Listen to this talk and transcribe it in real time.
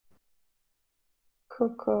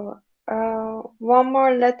Cool. One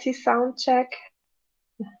more Letty sound check.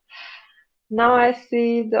 Now I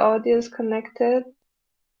see the audio is connected.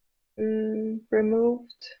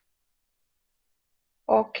 Removed.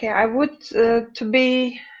 Okay, I would to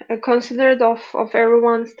be considerate of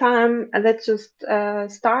everyone's time. Let's just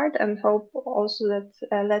start and hope also that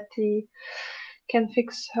Letty can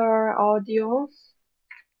fix her audio.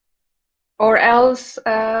 Or else,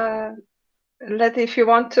 Letty, if you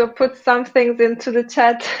want to put some things into the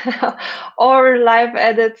chat or live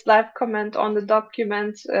edits, live comment on the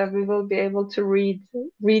document, we will be able to read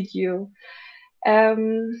you.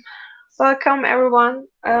 Welcome everyone.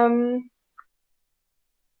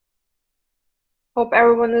 Hope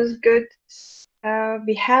everyone is good.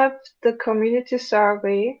 We have the community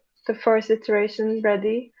survey, the first iteration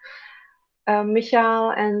ready.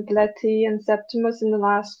 Michael and Letty and Septimus in the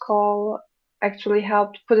last call actually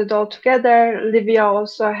helped put it all together. Livia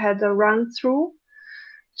also had a run through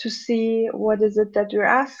to see what is it that you're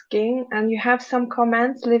asking. And you have some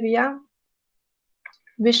comments, Livia.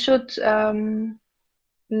 We should go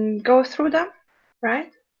through them,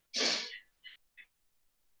 right?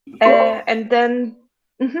 And then...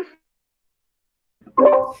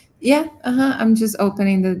 Yeah, I'm just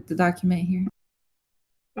opening the document here.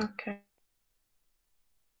 Okay.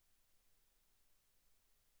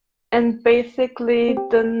 And basically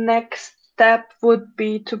the next step would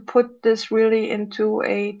be to put this really into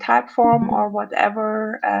a type form or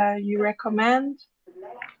whatever you recommend.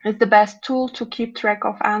 It's the best tool to keep track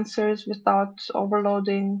of answers without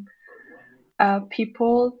overloading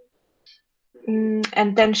people.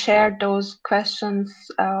 And then share those questions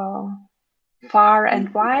far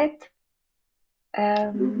and wide.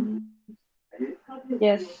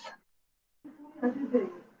 Yes.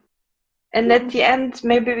 And at the end,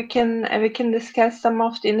 maybe we can discuss some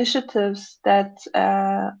of the initiatives that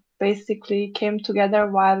basically came together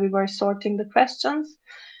while we were sorting the questions,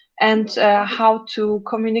 and how to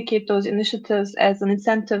communicate those initiatives as an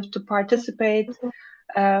incentive to participate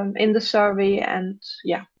in the survey, and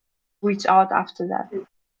yeah, reach out after that.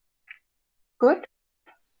 Good.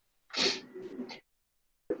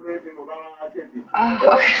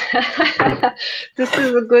 Okay. This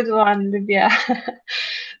is a good one, Livia.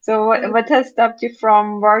 So what has stopped you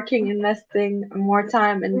from working, investing more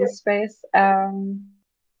time in this space?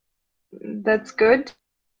 That's good.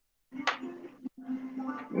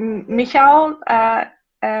 Michael,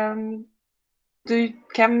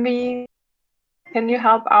 can you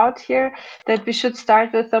help out here that we should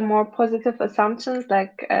start with the more positive assumptions,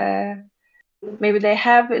 like maybe they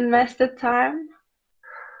have invested time?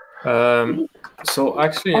 So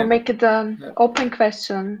actually, or make it an open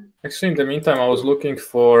question. Actually, in the meantime, I was looking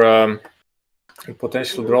for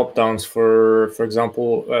potential drop downs for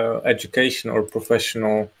example, education or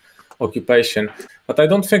professional occupation. But I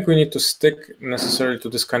don't think we need to stick necessarily to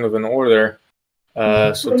this kind of an order.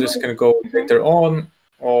 So this can go later on,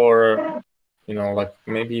 or like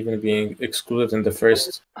maybe even being excluded in the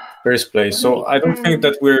first place. So I don't think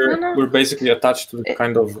that we're basically attached to the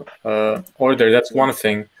kind of order. That's one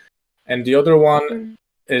thing. And the other one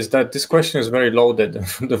is that this question is very loaded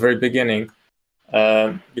from the very beginning,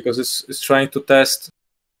 because it's trying to test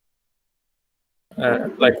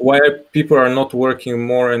like why people are not working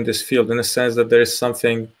more in this field, in the sense that there is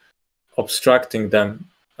something obstructing them.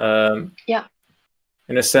 Yeah.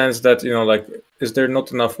 In a sense that, like, is there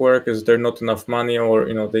not enough work? Is there not enough money? Or,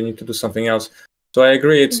 they need to do something else. So I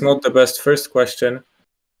agree, it's not the best first question.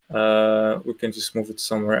 We can just move it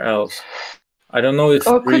somewhere else. I don't know if...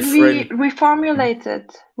 Or could we reformulate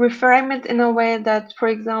it? Reframe it in a way that, for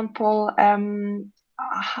example,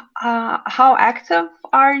 how active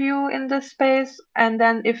are you in this space? And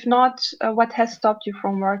then if not, what has stopped you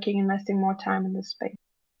from working, investing more time in this space?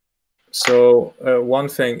 So one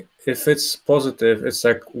thing, if it's positive, it's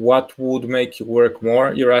like, what would make you work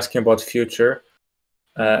more? You're asking about future.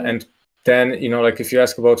 And then, like if you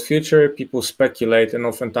ask about future, people speculate, and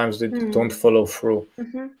oftentimes they don't follow through.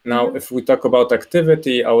 Now, if we talk about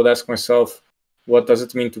activity, I would ask myself, what does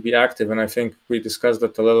it mean to be active? And I think we discussed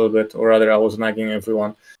that a little bit, or rather I was nagging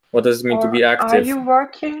everyone. What does it mean to be active? Are you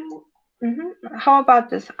working? How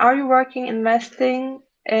about this? Are you working, investing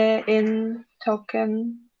in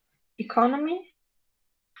token economy?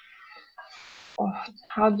 Or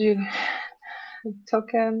how do you...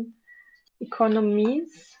 token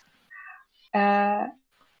economies?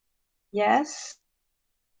 Yes.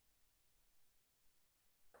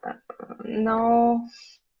 No.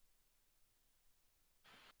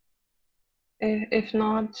 If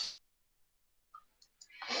not,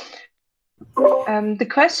 the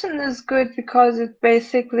question is good because it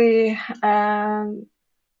basically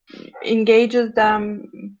engages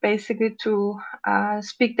them basically to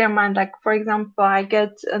speak their mind. Like, for example, I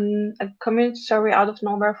get a community survey out of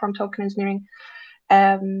nowhere from token engineering,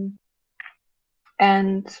 and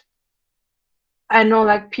I know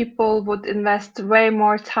like people would invest way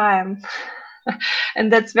more time.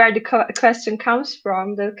 And that's where the question comes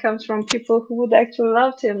from. That comes from people who would actually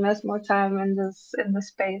love to invest more time in this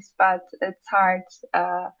space, but it's hard.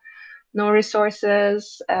 No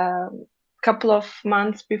resources. Couple of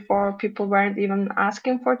months before, people weren't even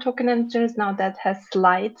asking for token engineers. Now that has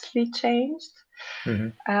slightly changed.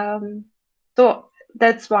 So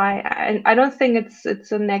that's why I don't think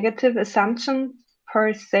it's a negative assumption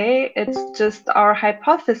per se. It's just our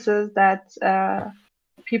hypothesis that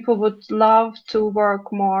people would love to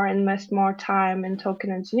work more, invest more time in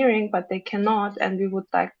token engineering, but they cannot, and we would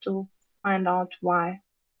like to find out why.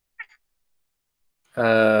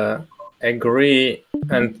 Agree.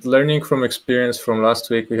 And learning from experience from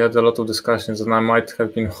last week, we had a lot of discussions, and I might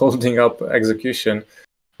have been holding up execution.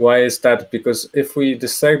 Why is that? Because if we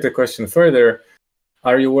dissect the question further,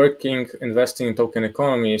 are you investing in token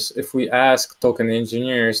economies? If we ask token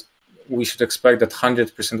engineers, we should expect that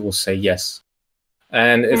 100% will say yes.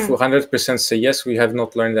 And if 100% say yes, we have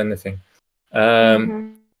not learned anything.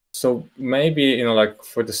 So maybe, like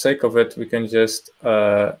for the sake of it, we can just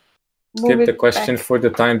skip the question for the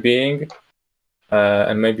time being,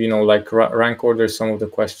 and maybe, like rank order some of the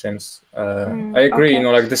questions. I agree, okay.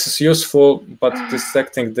 like this is useful, but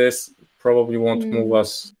dissecting this probably won't move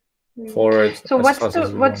us forward. So what is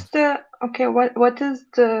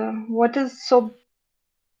so,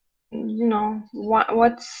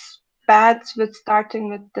 what's bad with starting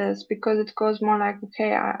with this? Because it goes more like,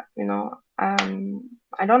 okay, I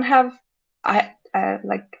don't have,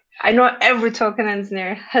 I know every token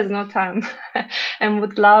engineer has no time and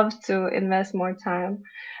would love to invest more time,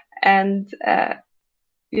 and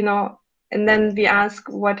and then we ask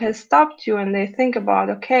what has stopped you, and they think about,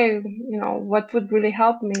 okay, what would really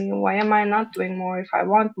help me? Why am I not doing more if I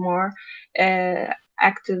want more? Be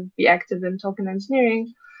active in token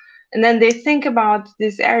engineering. And then they think about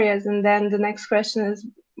these areas, and then the next question is,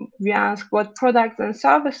 we ask, what products and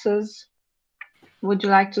services would you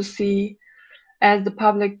like to see as the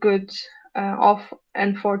public good of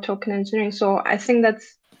and for token engineering? So I think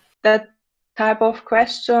that's that type of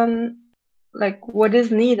question, like what is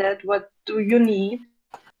needed, what do you need,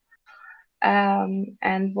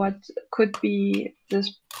 and what could be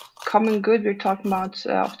this common good we're talking about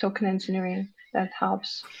of token engineering that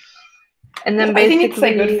helps. And then I think it's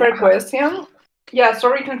a good fair question. Yeah,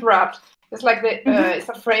 sorry to interrupt. It's like it's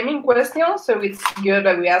a framing question, so it's good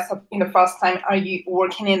that we ask in the first time, are you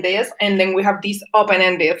working in this? And then we have this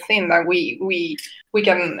open-ended thing that we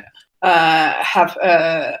can have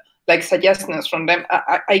like suggestions from them.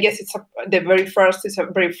 I guess the very first is a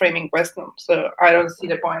very framing question, so I don't see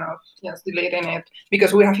the point of deleting it,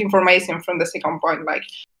 because we have information from the second point, like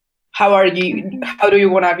how do you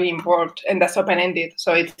want to be involved, and that's open-ended,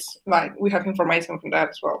 so it's like we have information from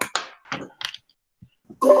that as well.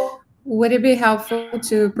 Would it be helpful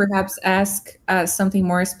to perhaps ask something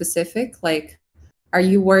more specific, like, are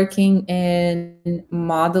you working in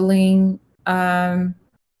modeling a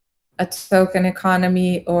token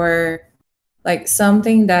economy, or like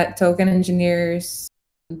something that token engineers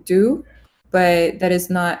do, but that is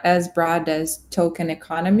not as broad as token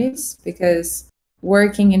economies? Because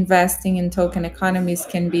investing in token economies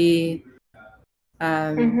can be,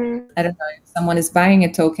 I don't know, if someone is buying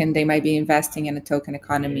a token, they might be investing in a token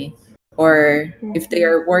economy. Or if they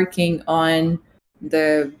are working on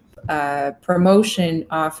the promotion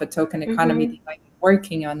of a token economy, they might be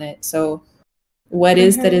working on it. So what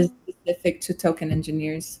is that is specific to token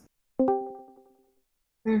engineers?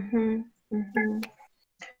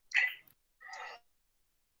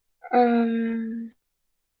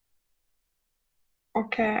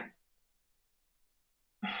 Okay.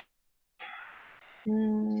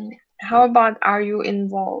 How about, are you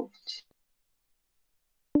involved?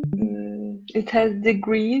 It has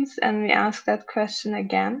degrees, and we ask that question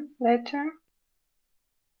again later.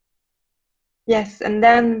 Yes, and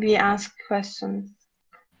then we ask questions.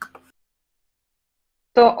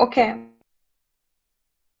 So, okay.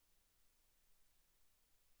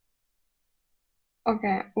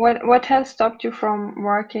 Okay, what has stopped you from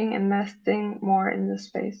working, investing more in the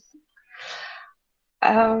space?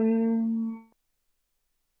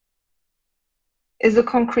 Is a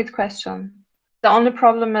concrete question. The only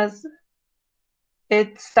problem is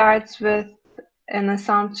it starts with an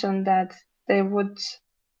assumption that they would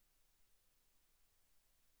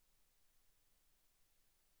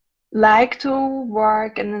like to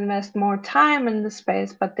work and invest more time in the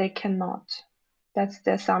space, but they cannot. That's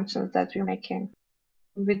the assumptions that we're making,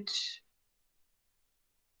 which,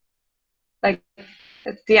 like,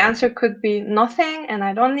 the answer could be nothing and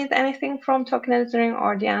I don't need anything from token engineering,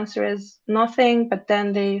 or the answer is nothing, but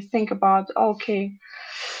then they think about, okay,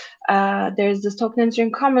 there's this token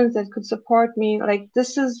engineering commons that could support me. Like,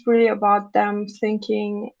 this is really about them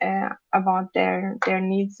thinking about their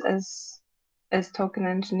needs as token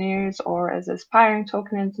engineers, or as aspiring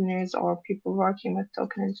token engineers, or people working with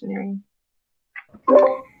token engineering.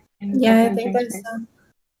 Yeah, I think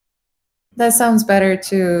that sounds better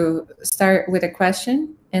to start with a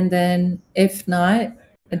question, and then if not,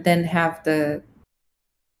 then have the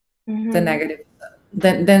negative.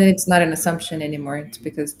 Then it's not an assumption anymore. It's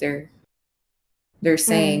because they're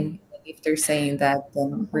saying, if they're saying that,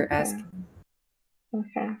 then we're asking.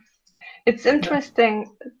 Okay, it's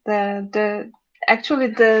interesting. Actually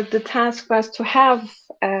the task was to have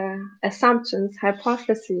assumptions,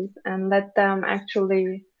 hypotheses, and let them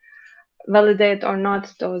actually validate or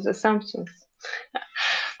not those assumptions.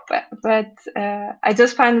 but I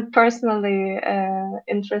just find it personally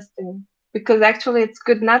interesting, because actually it's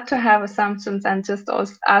good not to have assumptions and just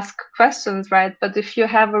ask questions, right? But if you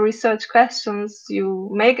have a research questions, you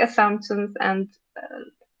make assumptions and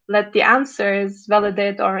let the answers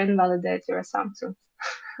validate or invalidate your assumptions.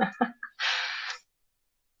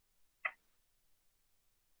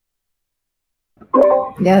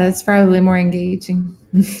 Yeah, that's probably more engaging.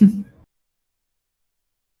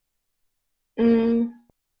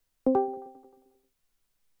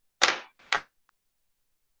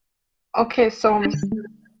 Okay, so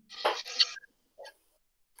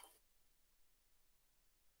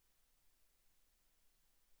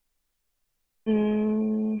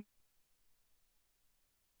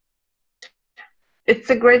it's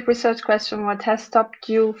a great research question. What has stopped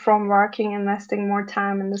you from working, investing more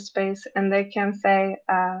time in the space? And they can say,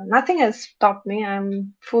 nothing has stopped me.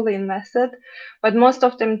 I'm fully invested. But most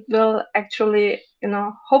of them will actually,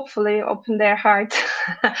 hopefully open their heart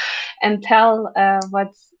and tell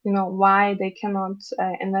why they cannot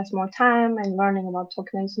invest more time in learning about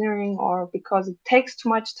token engineering, or because it takes too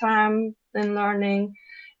much time in learning,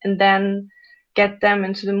 and then get them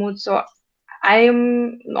into the mood. So I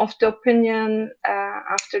am of the opinion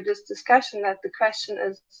after this discussion that the question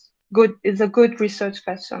is a good research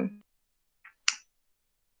question.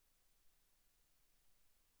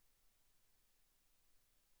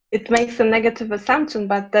 It makes a negative assumption,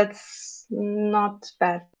 but that's not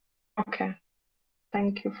bad. Okay.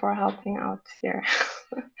 Thank you for helping out here.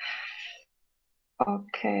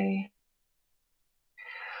 Okay.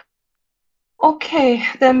 Okay,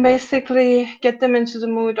 then basically get them into the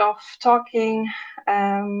mood of talking,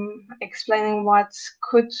 explaining what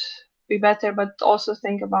could be better, but also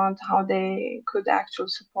think about how they could actually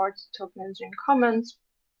support token engineering commons,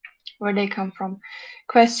 where they come from.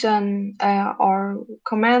 Question or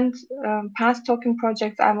comment, past token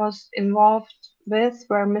projects I was involved with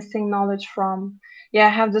were missing knowledge from, I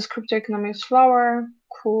have this crypto economics flower,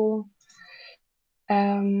 cool.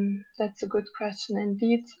 That's a good question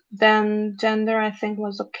indeed. Then gender, I think,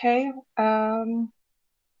 was okay.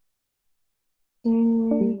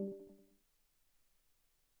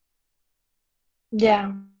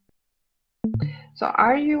 Yeah. So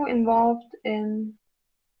are you involved in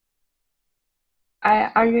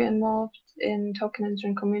token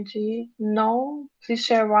engineering community? No. Please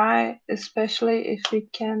share why, especially if we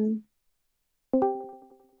can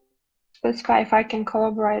specify if I can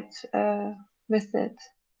collaborate with it.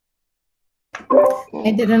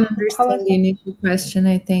 I didn't understand the initial question,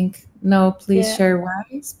 I think. No, please share why,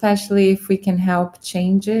 especially if we can help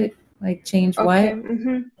change it, like change what.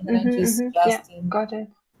 And then just suggesting. Yeah, got it.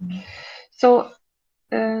 So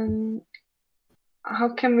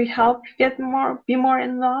how can we help you be more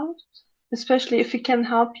involved? Especially if we can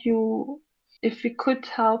help you, if we could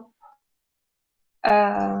help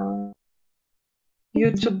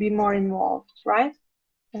you to be more involved, right?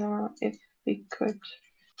 If we could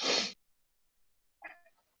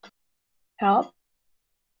help.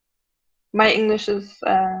 My English is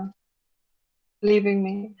leaving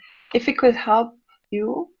me. If we could help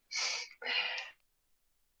you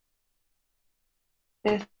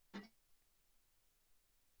with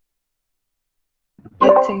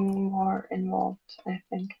getting more involved, I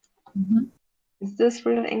think. Is this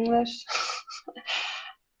real English?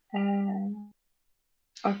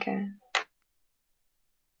 Okay.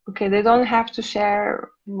 Okay, they don't have to share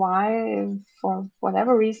why for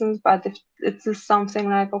whatever reasons, but if it is something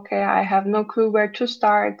like, okay, I have no clue where to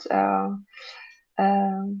start,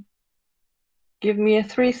 give me a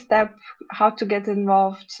 3-step how to get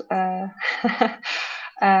involved.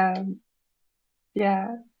 Yeah,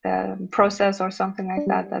 process or something like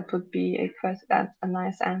that. That would be a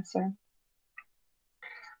nice answer.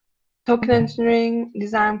 Token engineering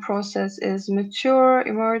design process is mature,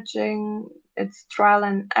 emerging, it's trial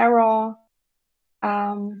and error.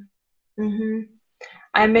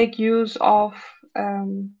 I make use of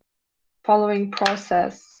following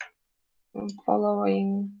process,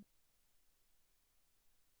 following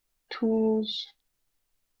tools,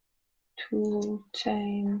 tool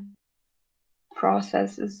chain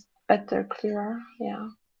process is better, clearer. Yeah.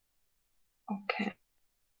 Okay.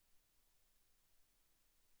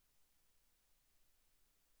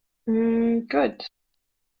 Good.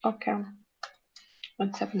 Okay.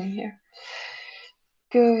 What's happening here?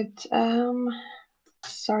 Good.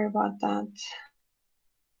 Sorry about that.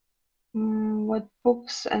 What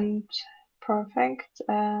books and perfect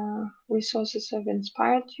resources have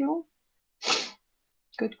inspired you?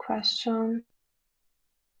 Good question.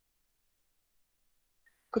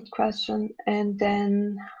 Good question. And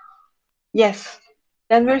then, yes,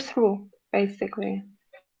 then we're through, basically.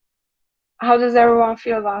 How does everyone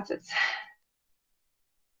feel about it?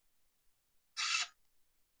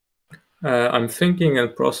 I'm thinking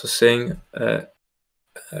and processing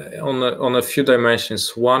on a few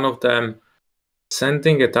dimensions. One of them,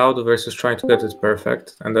 sending it out versus trying to get it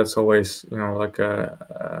perfect, and that's always, you know, like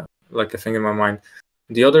a thing in my mind.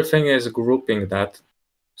 The other thing is grouping that.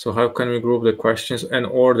 So how can we group the questions and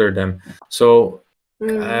order them? So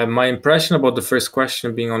my impression about the first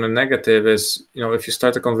question being on a negative is, you know, if you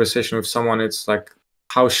start a conversation with someone, it's like,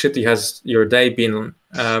 how shitty has your day been?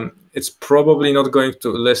 It's probably not going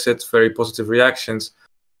to elicit very positive reactions.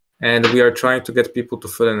 And we are trying to get people to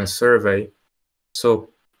fill in a survey. So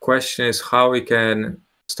question is how we can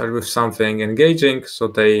start with something engaging so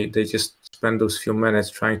they just spend those few minutes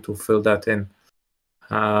trying to fill that in.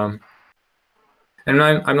 And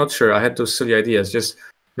I'm not sure. I had those silly ideas. Just,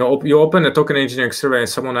 you know, you open a token engineering survey and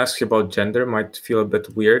someone asks you about gender, might feel a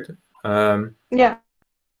bit weird. Yeah.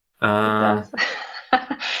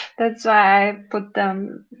 That's why I put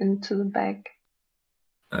them into the bag.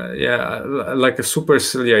 Yeah, like a super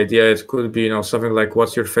silly idea. It could be, you know, something like,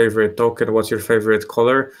 what's your favorite token? What's your favorite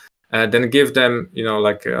color? Then give them, you know,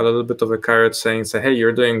 like a little bit of a carrot saying, say, hey,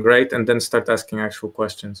 you're doing great. And then start asking actual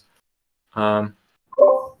questions.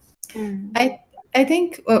 I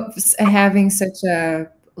think having such a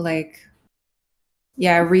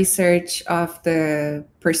research of the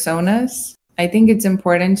personas, I think it's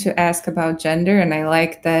important to ask about gender, and I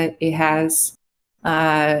like that it has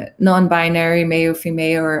non-binary, male,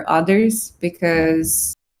 female, or others,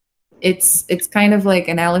 because it's kind of like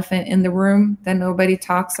an elephant in the room that nobody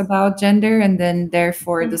talks about gender, and then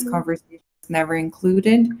therefore this conversation is never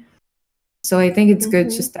included. So I think it's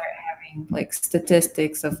good to start having like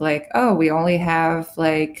statistics of like, oh, we only have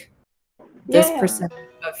like this percent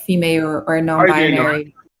of female or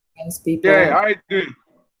non-binary trans people. Yeah, how you doing?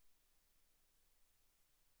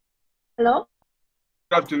 Hello?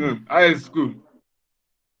 Good afternoon. How is school?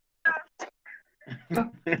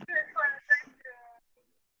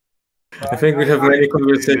 I think we have many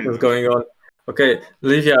conversations going on. Okay,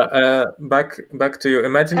 Livia, back to you.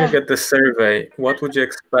 Imagine you get the survey. What would you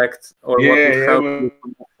expect, or what would help you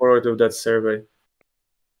move forward with that survey?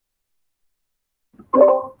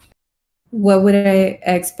 What would I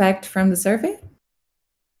expect from the survey?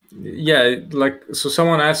 Yeah, like, so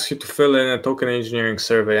someone asks you to fill in a token engineering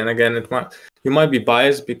survey, and again, you might be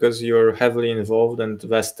biased because you're heavily involved and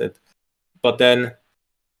vested. But then,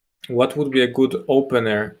 what would be a good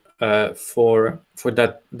opener for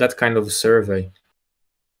that kind of survey?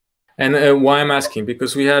 And why I'm asking,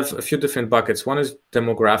 because we have a few different buckets. One is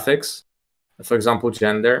demographics, for example,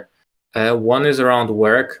 gender. One is around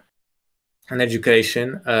work and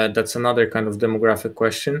education. That's another kind of demographic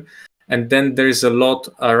question. And then there's a lot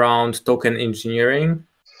around token engineering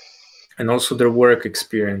and also their work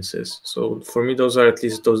experiences. So for me, those are at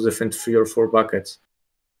least those different 3 or 4 buckets.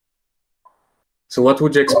 So what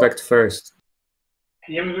would you expect first?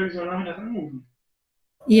 Yeah,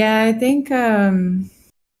 I think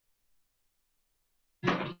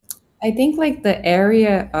like the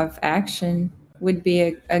area of action would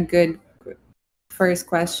be a good first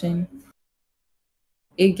question.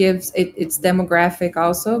 It gives it's demographic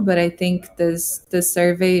also, but I think this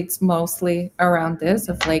survey, it's mostly around this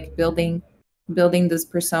of like building this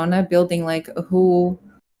persona, building like who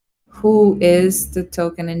is the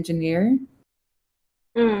token engineer.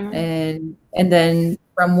 And then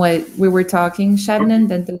from what we were talking, Shannon,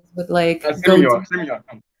 then this would like go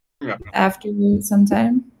after some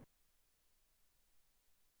time.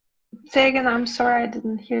 Say again, I'm sorry, I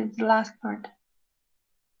didn't hear the last part.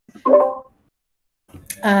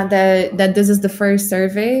 that this is the first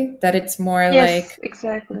survey, that it's more Yes, like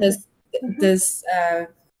exactly. this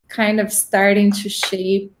kind of starting to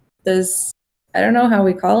shape this, I don't know how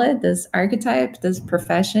we call it, this archetype, this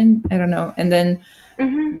profession, I don't know. And then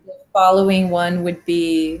the following one would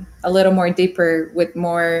be a little more deeper with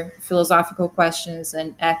more philosophical questions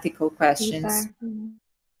and ethical questions.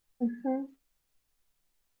 Exactly.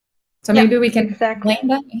 So maybe we can explain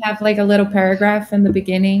that. We have like a little paragraph in the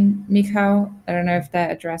beginning, Michał. I don't know if that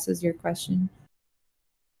addresses your question.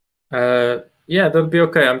 Yeah, that'd be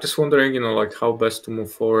okay. I'm just wondering, like how best to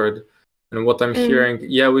move forward. And what I'm hearing,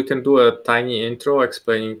 yeah, we can do a tiny intro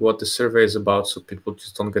explaining what the survey is about so people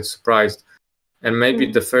just don't get surprised. And maybe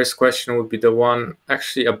the first question would be the one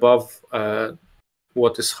actually above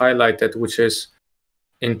what is highlighted, which is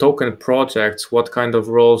in token projects, what kind of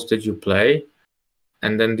roles did you play?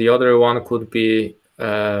 And then the other one could be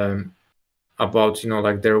about,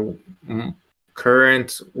 like their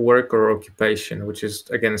current work or occupation, which is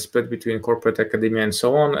again split between corporate academia and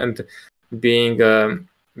so on, and being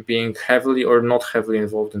heavily or not heavily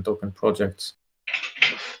involved in token projects.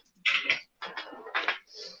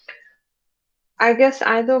 I guess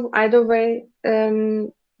either way.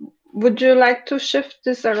 Would you like to shift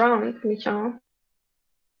this around, Michał?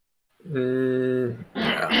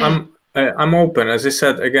 I'm open. As I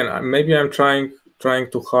said, again, maybe I'm trying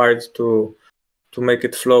too hard to make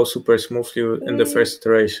it flow super smoothly in the first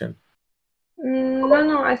iteration.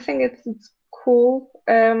 No, I think it's cool.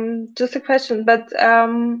 Just a question, but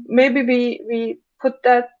maybe we put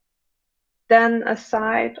that then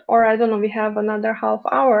aside, or I don't know, we have another half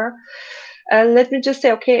hour. Let me just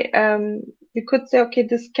say, okay, we could say, okay,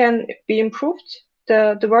 this can be improved,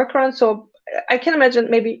 the workaround. So I can imagine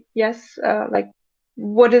maybe, yes, like,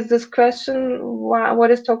 what is this question?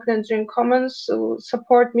 What is Token Engineering Commons? So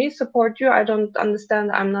support me, support you. I don't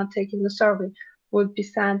understand. I'm not taking the survey, would be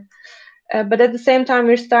sad. But at the same time,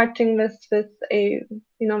 we're starting with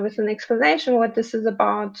an explanation what this is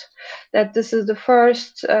about, that this is the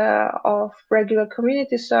first of regular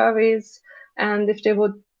community surveys, and if they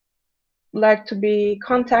would like to be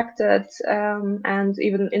contacted and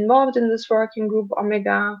even involved in this working group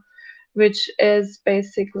Omega, which is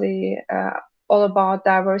basically all about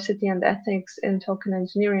diversity and ethics in token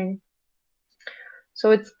engineering.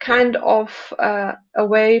 So it's kind of a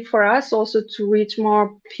way for us also to reach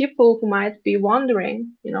more people who might be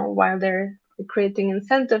wondering, while they're creating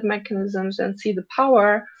incentive mechanisms and see the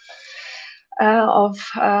power of,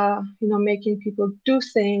 making people do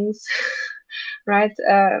things, right?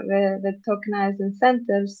 With tokenized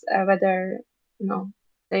incentives, whether,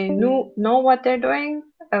 they know what they're doing,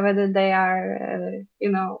 whether they are,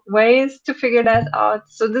 ways to figure that out.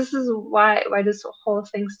 So this is why this whole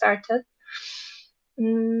thing started.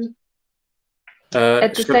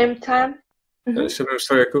 At the same time,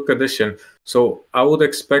 sorry, a quick addition. So I would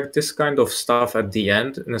expect this kind of stuff at the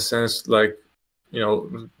end, in a sense, like,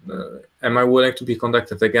 am I willing to be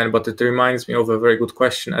contacted again? But it reminds me of a very good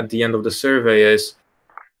question at the end of the survey is,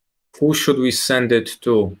 who should we send it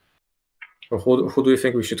to? Or who do you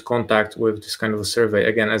think we should contact with this kind of a survey?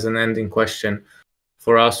 Again, as an ending question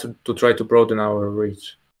for us to try to broaden our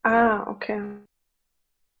reach. Okay.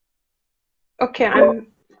 Okay,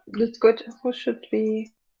 that's good. Who should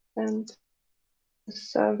we send the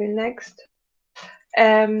survey next?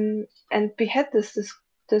 And we had this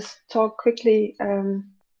talk quickly.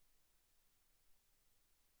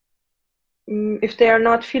 If they are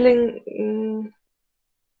not feeling,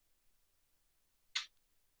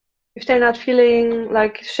 if they're not feeling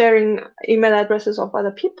like sharing email addresses of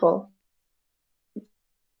other people,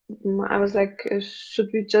 I was like,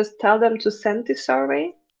 should we just tell them to send the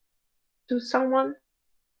survey to someone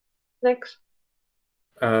next?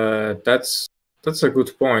 That's a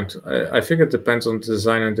good point. I think it depends on the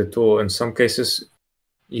design and the tool. In some cases,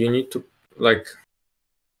 you need to, like,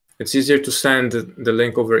 it's easier to send the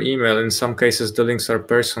link over email. In some cases, the links are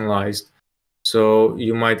personalized. So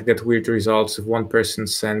you might get weird results if one person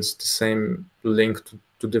sends the same link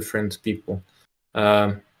to different people.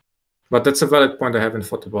 But that's a valid point. I haven't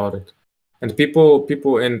thought about it. And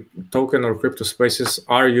people in token or crypto spaces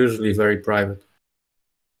are usually very private.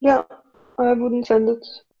 Yeah, I wouldn't send it.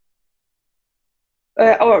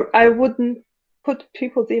 Or I wouldn't put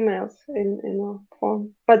people's emails in a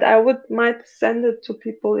form, but I might send it to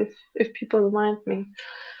people if people remind me.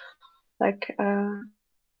 Like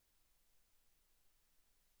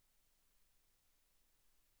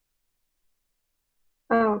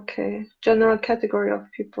okay, general category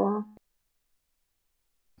of people.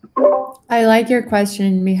 I like your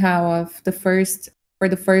question, Michał, of the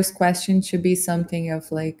first question should be something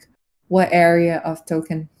of like, what area of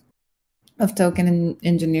token of token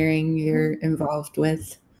engineering you're involved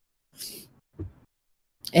with,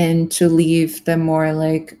 and to leave the more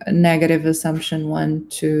like negative assumption one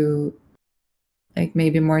to like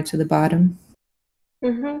maybe more to the bottom.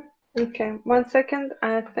 Okay, 1 second.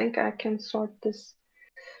 I think I can sort this.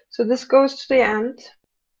 So this goes to the end.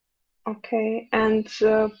 Okay, and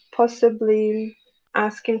possibly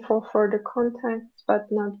asking for further contacts, but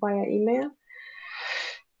not via email.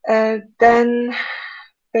 Then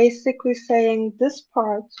basically saying this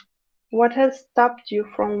part, what has stopped you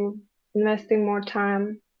from investing more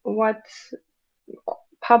time? What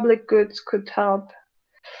public goods could help?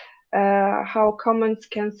 How commons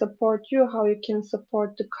can support you, how you can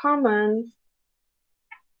support the commons.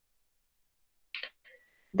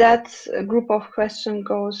 That group of question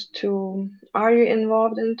goes to, are you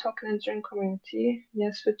involved in token engineering community?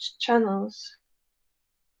 Yes, which channels?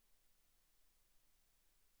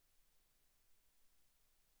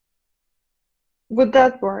 Would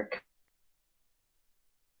that work?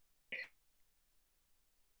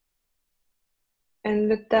 And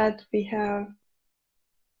with that, we have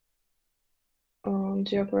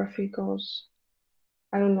geography goes,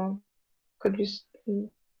 I don't know, could you,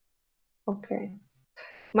 okay.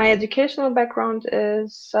 My educational background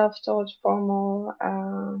is self-taught, formal.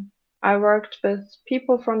 I worked with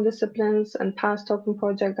people from disciplines and past token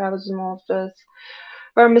project I was involved with,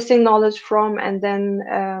 were missing knowledge from, and then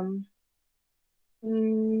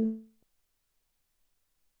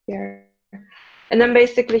here. And then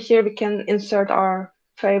basically here we can insert our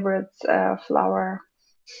favorite flower.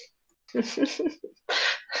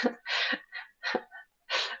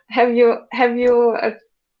 Have you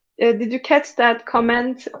did you catch that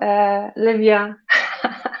comment, Livia,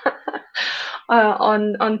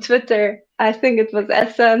 on Twitter? I think it was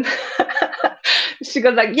Essen. She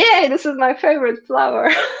goes like, "Yay, this is my favorite flower."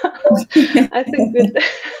 I think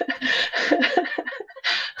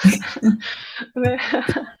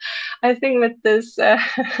I think with this,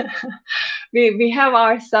 we have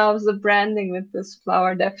ourselves a branding with this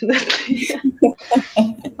flower, definitely.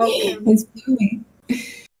 Okay. It's blooming.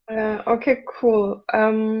 Okay, cool.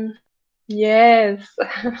 Yes.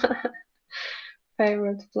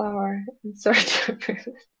 Favorite flower.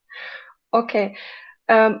 Okay.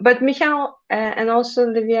 But Michael and also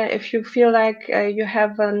Livia, if you feel like you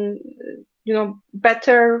have an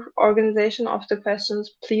better organization of the questions,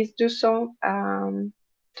 please do so.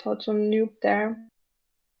 Total noob there.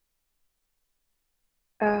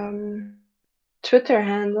 Twitter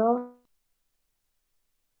handle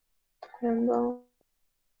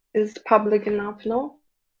is public enough, no?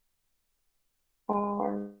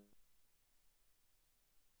 Or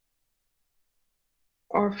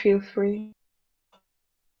feel free.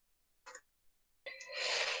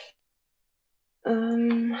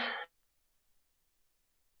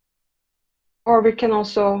 Or we can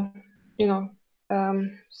also,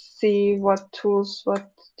 see what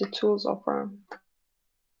the tools offer.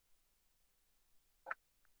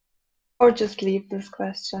 Or just leave this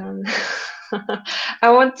question.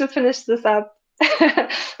 I want to finish this up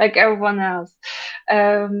like everyone else.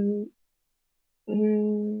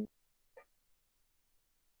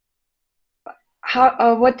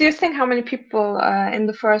 What do you think? How many people in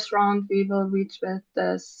the first round we will reach with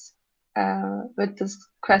this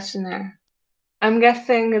questionnaire? I'm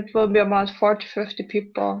guessing it will be about 40 to 50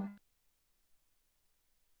 people.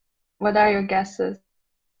 What are your guesses?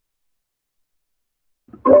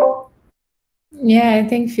 Yeah, I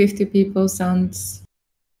think 50 people sounds.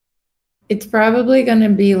 It's probably gonna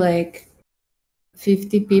be like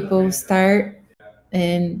 50 people start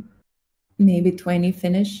and maybe 20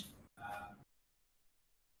 finish.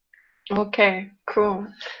 Okay, cool.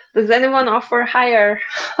 Does anyone offer higher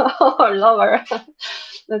or lower?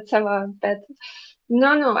 Let's have a bet.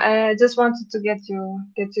 No, I just wanted to get you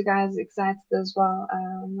guys excited as well.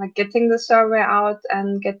 Like getting the survey out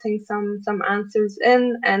and getting some answers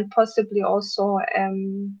in, and possibly also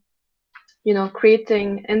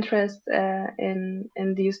creating interest in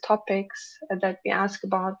these topics that we ask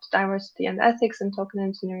about diversity and ethics and token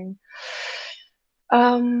engineering.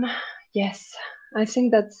 Yes, I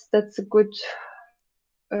think that's a good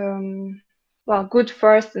good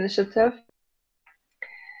first initiative.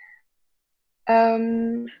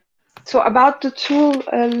 So about the tool,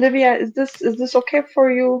 Livia, is this okay for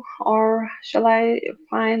you, or shall I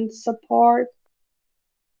find support?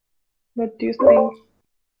 What do you think?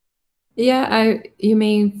 Yeah, you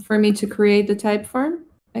mean for me to create the type form?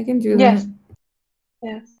 I can do yes. that.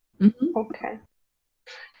 Yes. Okay.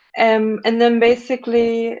 And then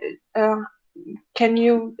basically, is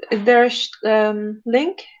there a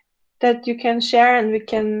link that you can share and we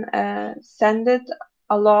can send it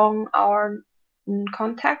along our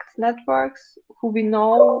contacts, networks, who we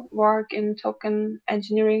know work in token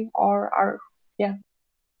engineering or are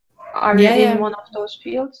in one of those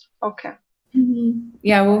fields? Okay. Mm-hmm.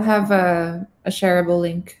 Yeah, we'll have a shareable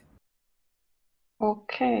link.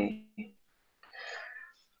 Okay.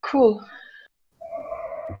 Cool.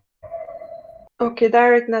 Okay,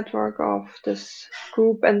 direct network of this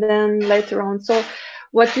group, and then later on. So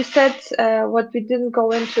what you said, what we didn't go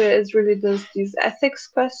into is really these ethics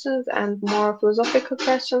questions and more philosophical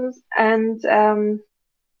questions. And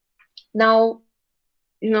now,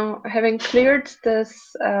 having cleared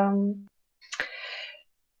this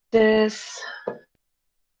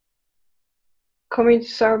community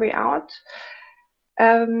survey out,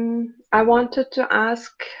 I wanted to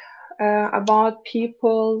ask about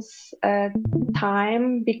people's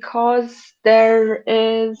time, because there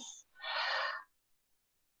is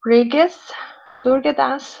Regis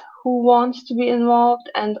Durgadas who wants to be involved,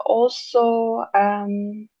 and also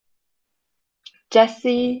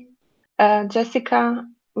Jessica.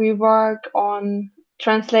 We work on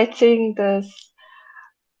translating this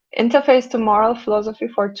interface to moral philosophy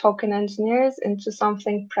for token engineers into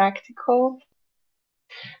something practical.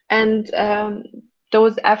 And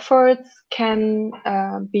those efforts can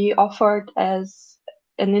be offered as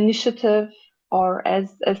an initiative or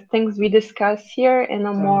as things we discuss here in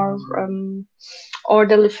a more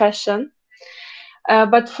orderly fashion.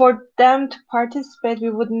 But for them to participate, we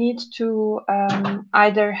would need to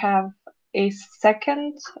either have a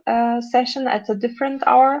second session at a different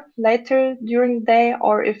hour later during the day,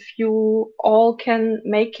 or if you all can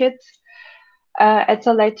make it at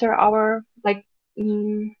a later hour, like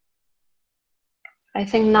I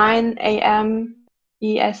think 9 a.m.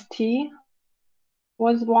 EST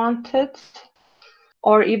was wanted,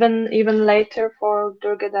 or even later for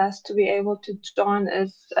Durgadas to be able to join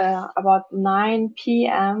is about 9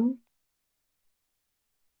 p.m.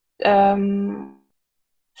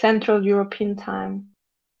 Central European time.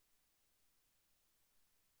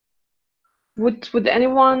 Would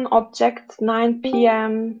anyone object 9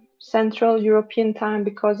 p.m. Central European time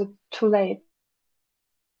because it's too late?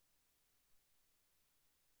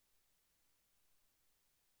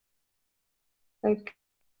 Like,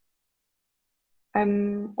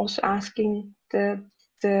 I'm also asking the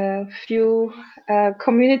few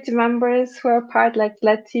community members who are part, like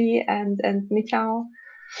Letty and Michał.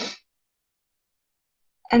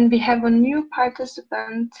 And we have a new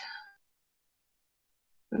participant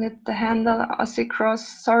with the handle Aussie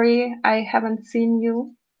Cross. Sorry, I haven't seen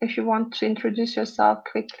you. If you want to introduce yourself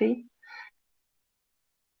quickly.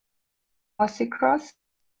 Aussie Cross.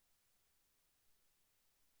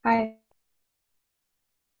 Hi.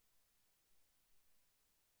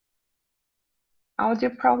 Audio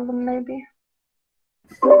problem, maybe?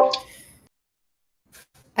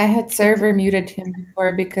 I had server muted him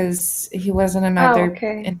before because he was in another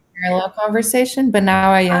in parallel conversation, but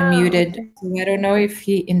now I unmuted. Okay. So I don't know if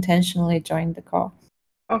he intentionally joined the call.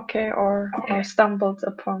 Okay, or stumbled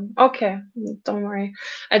upon. Okay, don't worry.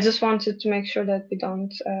 I just wanted to make sure that we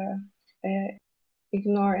don't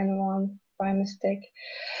ignore anyone by mistake.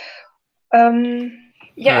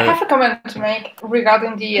 Yeah, I have a comment to make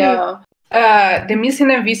regarding the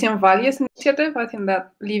Missing and Vision Values initiative. I think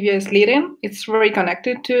that Livia is leading. It's very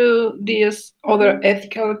connected to these other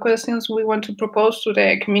ethical questions we want to propose to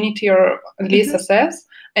the community, or at least assess.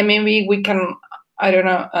 And maybe we can, I don't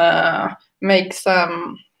know, make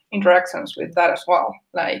some interactions with that as well.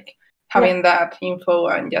 Like having that info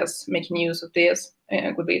and just making use of this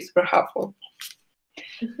would be super helpful.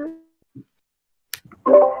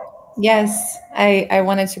 Yes, I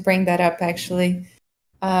wanted to bring that up actually.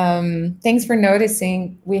 Thanks for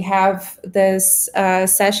noticing. We have this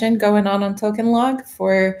session going on Token Log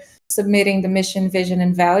for submitting the mission, vision,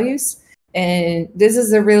 and values. And this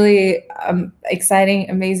is a really exciting,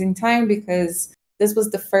 amazing time, because this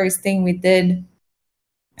was the first thing we did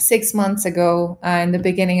 6 months ago in the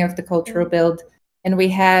beginning of the cultural build. And we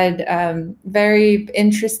had very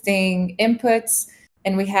interesting inputs,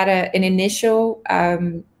 and we had an initial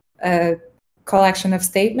collection of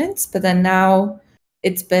statements, but then now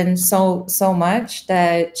it's been so much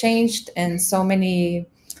that changed, and so many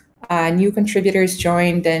new contributors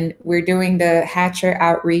joined, and we're doing the Hatcher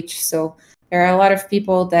outreach. So there are a lot of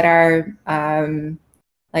people that are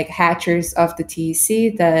like hatchers of the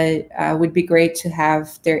TEC that would be great to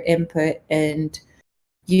have their input, and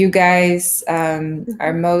you guys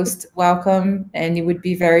are most welcome, and it would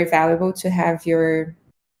be very valuable to have your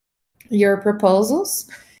proposals.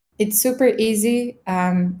 It's super easy.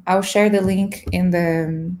 I'll share the link in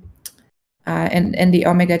the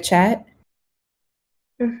Omega chat.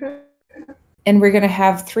 and we're gonna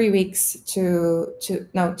have 2 weeks to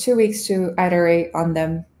iterate on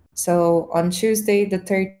them. So on Tuesday, the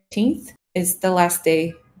 13th, is the last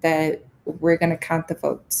day that we're gonna count the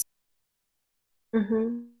votes.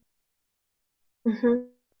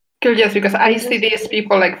 Curious, because I see these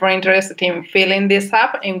people like very interested in filling this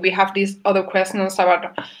up, and we have these other questions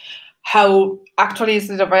about how actually is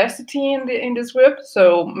the diversity in this group.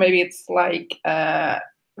 So maybe it's like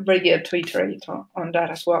very good to iterate on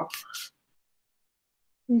that as well.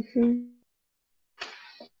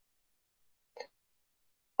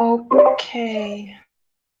 Okay.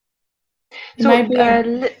 So,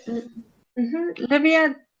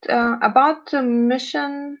 Livia, about the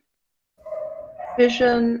mission,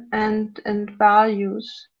 vision, and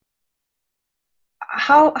values.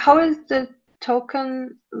 How is the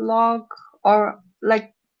token log, or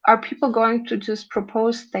like, are people going to just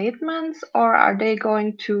propose statements, or are they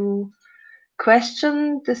going to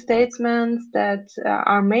question the statements that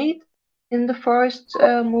are made in the first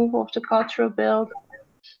move of the cultural build?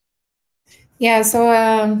 Yeah, so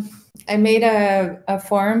I made a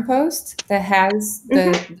forum post that has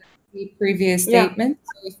the previous statement.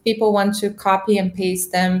 So if people want to copy and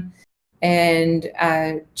paste them and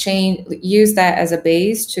use that as a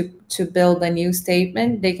base to build a new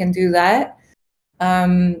statement, they can do that.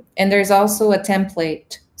 And there's also a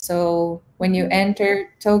template. So when you enter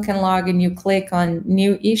token log and you click on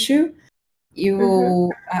new issue,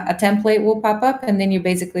 a template will pop up, and then you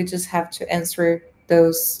basically just have to answer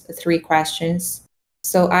those 3 questions.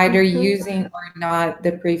 So either using or not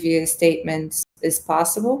the previous statements is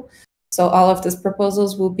possible. So all of those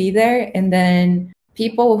proposals will be there, and then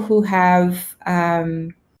people who have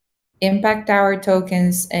Impact Hour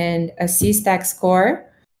tokens and a C-Stack score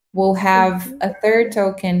will have a 3rd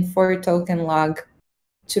token for token log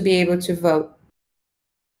to be able to vote.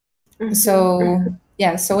 So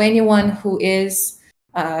yeah, so anyone who is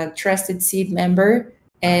a trusted seed member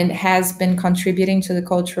and has been contributing to the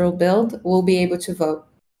cultural build will be able to vote.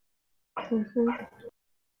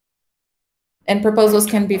 And proposals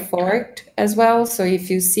can be forked as well. So if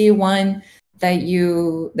you see one that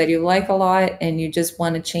you like a lot and you just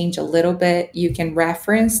want to change a little bit, you can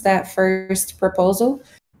reference that first proposal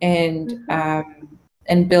and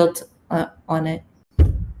build on it.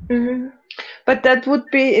 But that would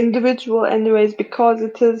be individual anyways, because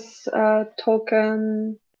it is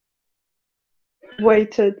token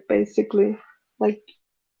weighted, basically. Like,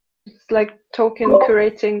 it's like token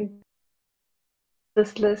curating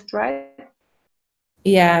this list, right?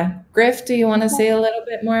 Yeah. Griff, do you want to say a little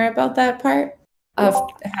bit more about that part of how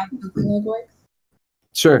token log works?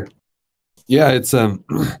 Sure. Yeah, it's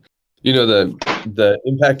you know, the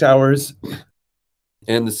impact hours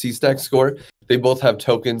and the C-Stack score, they both have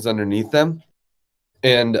tokens underneath them.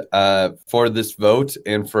 And for this vote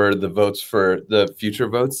and for the votes for the future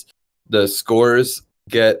votes, the scores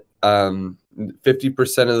get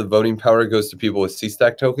 50% of the voting power goes to people with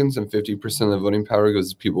C-Stack tokens, and 50% of the voting power goes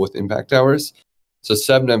to people with impact hours. So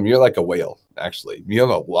Sebnem, you're like a whale, actually. You have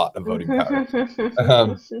a lot of voting power.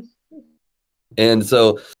 And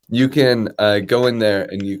so you can go in there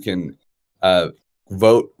and you can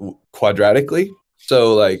vote quadratically.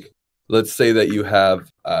 So like, let's say that you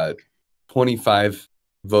have 25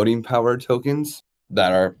 voting power tokens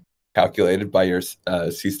that are calculated by your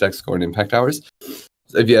C-Stack score and impact hours.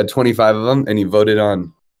 So if you had 25 of them and you voted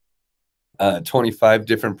on 25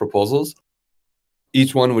 different proposals,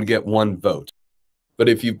 each one would get 1 vote. But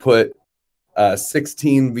if you put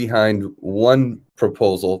 16 behind one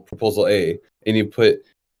proposal A, and you put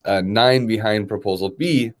 9 behind proposal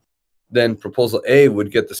B, then proposal A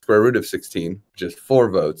would get the square root of 16, which is 4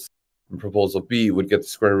 votes, and proposal B would get the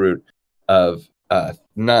square root of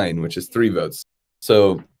 9, which is 3 votes.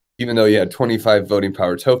 So even though you had 25 voting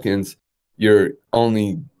power tokens, you're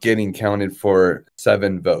only getting counted for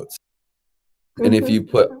 7 votes. And if you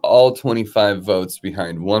put all 25 votes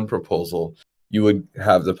behind one proposal, you would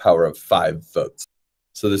have the power of 5 votes.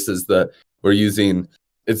 So this is we're using,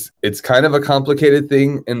 it's kind of a complicated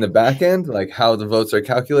thing in the back end, like how the votes are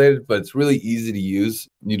calculated, but it's really easy to use.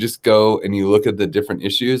 You just go and you look at the different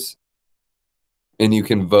issues and you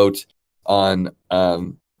can vote on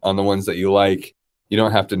the ones that you like. You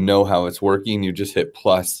don't have to know how it's working. You just hit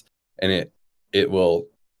plus and it will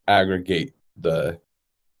aggregate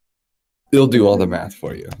it'll do all the math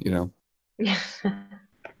for you, you know?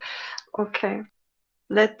 Okay.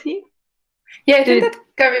 Letty? Yeah, I think that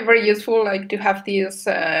can be very useful, like to have this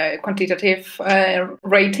quantitative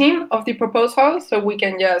rating of the proposal, so we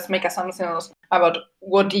can just make assumptions about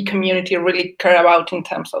what the community really care about in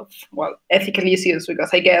terms of, well, ethical issues, because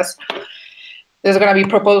I guess there's going to be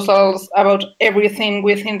proposals about everything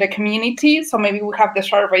within the community. So maybe we have the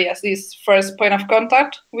survey as this first point of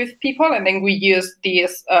contact with people, and then we use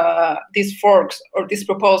these forks or these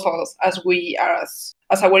proposals as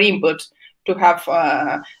our input to have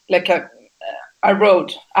like a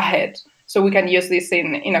road ahead. So we can use this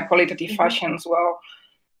in a qualitative fashion as well.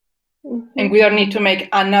 And we don't need to make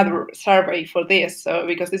another survey for this, so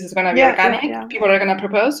because this is going to be organic, people are going to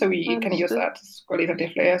propose, so we can use that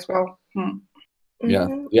qualitatively as well. Yeah,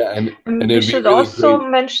 and we should really also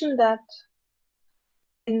mention that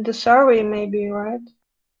in the survey, maybe, right?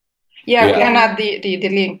 Yeah, we can add the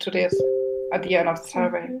link to this at the end of the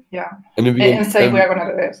survey. And say we are going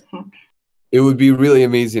to do this. It would be really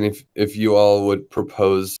amazing if you all would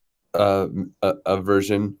propose a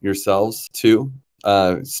version yourselves too.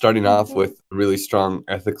 Starting off with a really strong,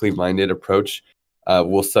 ethically minded approach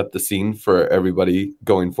will set the scene for everybody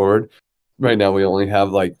going forward. Right now, we only have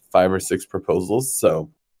like 5 or 6 proposals, so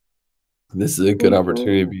this is a good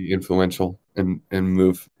opportunity to be influential and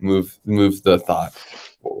move the thought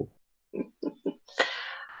forward.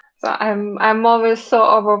 So I'm always so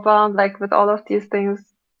overwhelmed, like with all of these things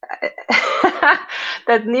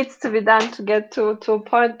that needs to be done to get to a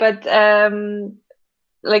point. But I'm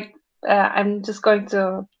just going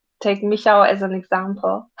to take Michał as an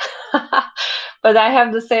example. But I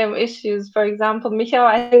have the same issues. For example, Michał,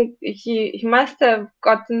 I think he must have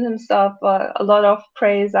gotten himself a lot of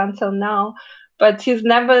praise until now, but he's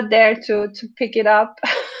never there to pick it up.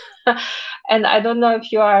 And I don't know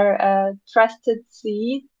if you are a trusted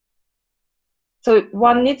seed. So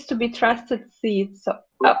one needs to be trusted seed, so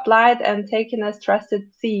applied and taken as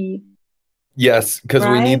trusted seed. Yes, because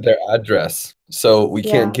we need their address. So we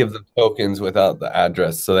can't give them tokens without the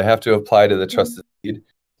address. So they have to apply to the trusted seed.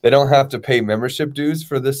 They don't have to pay membership dues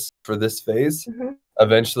for this phase.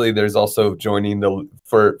 Eventually, there's also joining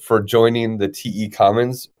for joining the TE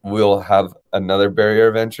Commons. We'll have another barrier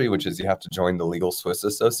of entry, which is you have to join the Legal Swiss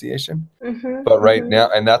Association. But right now,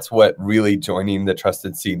 and that's what really joining the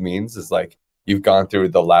trusted seed means, is like you've gone through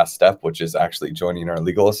the last step, which is actually joining our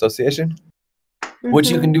legal association, which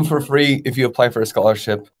you can do for free if you apply for a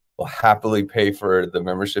scholarship. We'll happily pay for the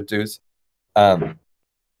membership dues.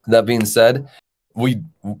 That being said,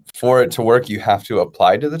 for it to work, you have to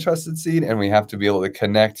apply to the trusted seed, and we have to be able to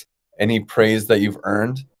connect any praise that you've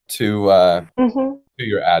earned to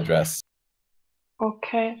your address.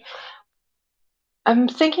 Okay. I'm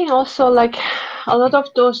thinking also like a lot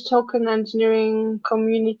of those token engineering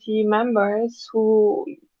community members who,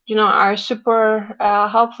 are super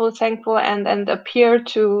helpful, thankful, and appear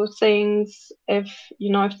to things if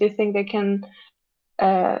they think they can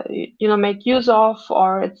make use of,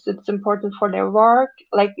 or it's important for their work,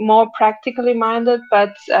 like more practically minded,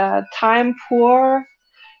 but time poor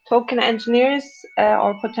token engineers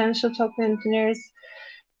or potential token engineers.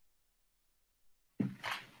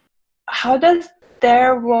 How does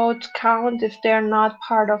their vote count if they're not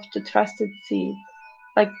part of the trusted seed?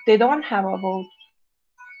 Like they don't have a vote,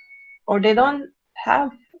 or they don't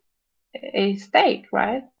have a stake,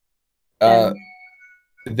 right?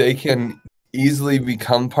 They can easily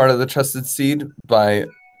become part of the trusted seed by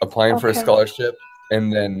applying for a scholarship,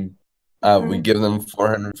 and then we give them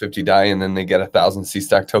 450 DAI, and then they get 1,000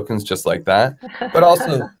 CStack tokens just like that. But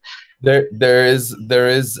also there is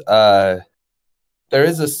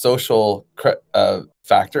a social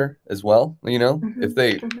factor as well. If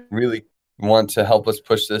they really want to help us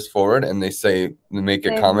push this forward, and they make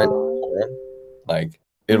a comment, like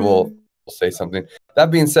it will say something.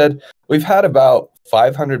 That being said, we've had about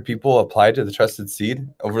 500 people apply to the trusted seed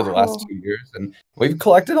over the last 2 years, and we've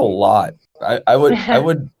collected a lot. I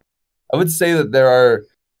would say that there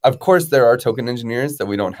are token engineers that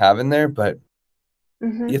we don't have in there, but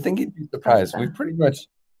you think you'd be surprised. We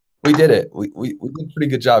did it. We did a pretty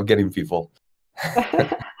good job getting people.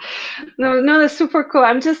 No, that's super cool.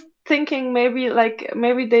 I'm just thinking maybe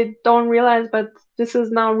they don't realize, but this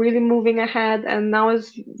is now really moving ahead, and now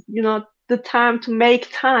is the time to make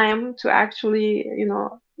time to actually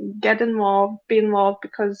get involved, be involved,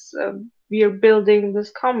 because we are building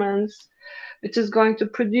this commons, which is going to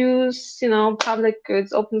produce public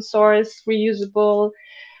goods, open source, reusable,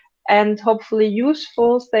 and hopefully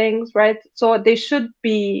useful things, right? So they should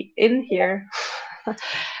be in here.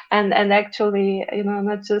 and actually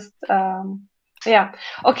not just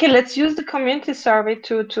okay, let's use the community survey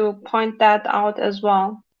to point that out as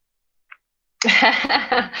well.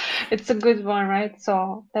 It's a good one, right?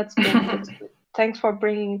 So that's good. That's good. Thanks for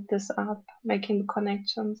bringing this up, making the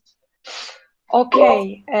connections.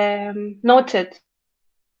 Okay, noted.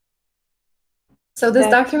 So this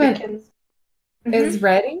document is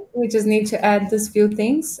ready. We just need to add these few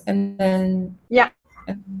things and then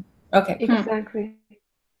okay. Exactly.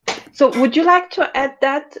 So would you like to add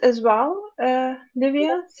that as well,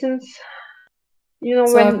 Livia, since you know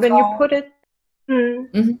So when you put it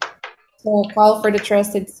So call for the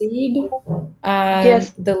trusted seed,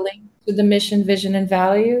 yes, the link to the mission, vision, and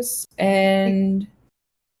values, and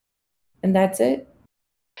that's it.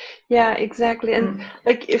 yeah, exactly. And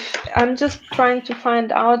like, if I'm just trying to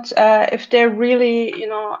find out if they're really, you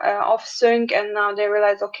know, off sync, and now they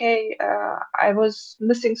realize, okay, I was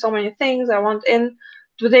missing so many things, I want in.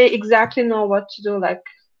 Do they exactly know what to do? Like,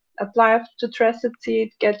 apply to Trusted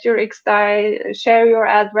Seed, get your XDAI, share your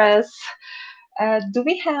address. Do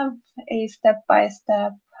we have a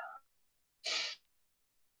step-by-step?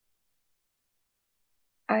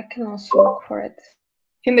 I can also look for it.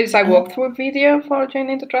 I think there's a walkthrough video for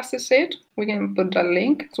joining the Trusted Seed. We can put the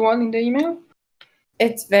link as well in the email.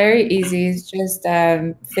 It's very easy. It's just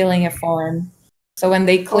filling a form. So when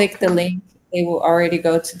they click the link, they will already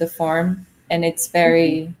go to the form, and it's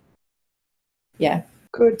very,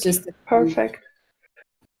 good. Just perfect.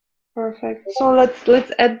 Perfect. So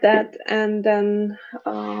let's add that and then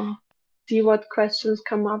see what questions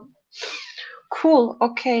come up. Cool.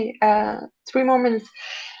 Okay. 3 more minutes.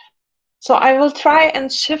 So I will try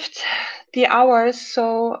and shift the hours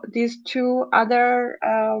so these 2 other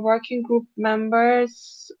working group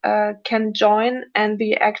members can join, and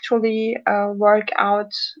we actually work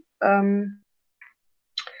out,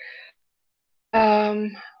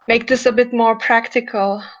 make this a bit more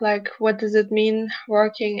practical. Like, what does it mean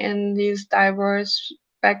working in these diverse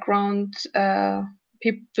backgrounds,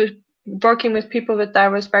 people working with people with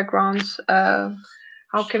diverse backgrounds?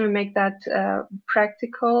 How can we make that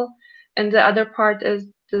practical? And the other part is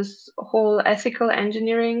this whole ethical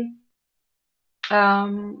engineering.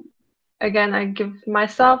 Again, I give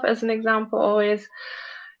myself as an example always.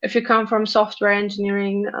 If you come from software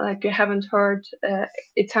engineering, like, you haven't heard a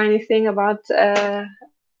tiny thing about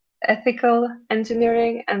ethical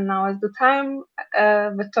engineering, and now is the time.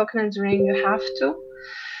 With token engineering, you have to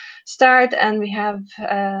start, and we have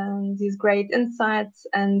these great insights.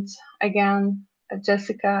 And again,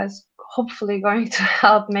 Jessica is hopefully going to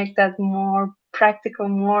help make that more practical,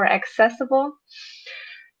 more accessible.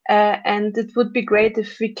 And it would be great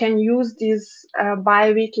if we can use these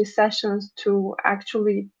bi-weekly sessions to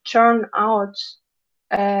actually churn out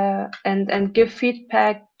and give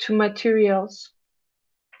feedback to materials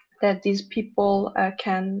that these people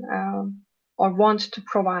can or want to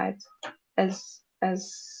provide as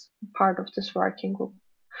part of this working group.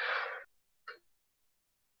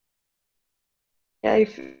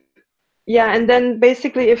 Yeah, and then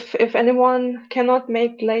basically, if anyone cannot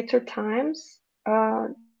make later times,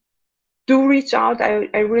 do reach out.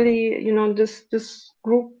 I really, you know, this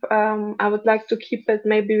group, I would like to keep it.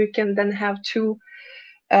 Maybe we can then have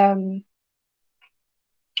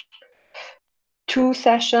 2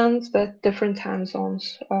 sessions with different time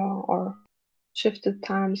zones or shifted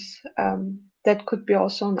times. That could be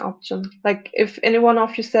also an option. Like, if any one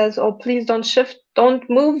of you says, oh, please don't shift, don't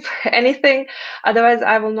move anything, otherwise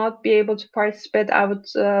I will not be able to participate, I would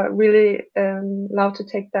really love to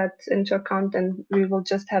take that into account, and we will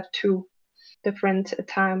just have 2 different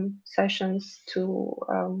time sessions to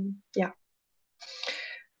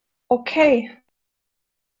okay.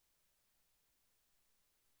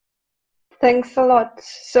 Thanks a lot.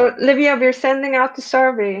 So Livia, we're sending out the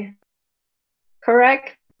survey,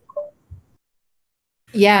 correct?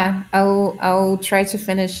 Yeah, I'll try to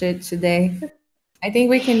finish it today. I think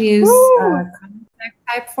we can use contact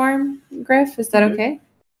type form, Griff. Is that okay?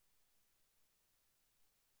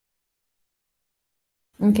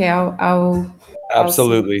 Okay, I'll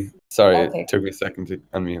absolutely. Sorry, okay. It took me a second to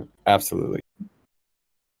unmute. Absolutely.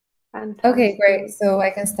 Fantastic. Okay, great. So I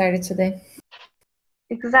can start it today.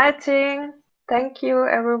 Exciting. Thank you,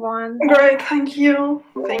 everyone. Great. Thank you.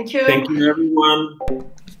 Thank you. Thank you, everyone.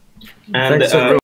 And thanks, everyone.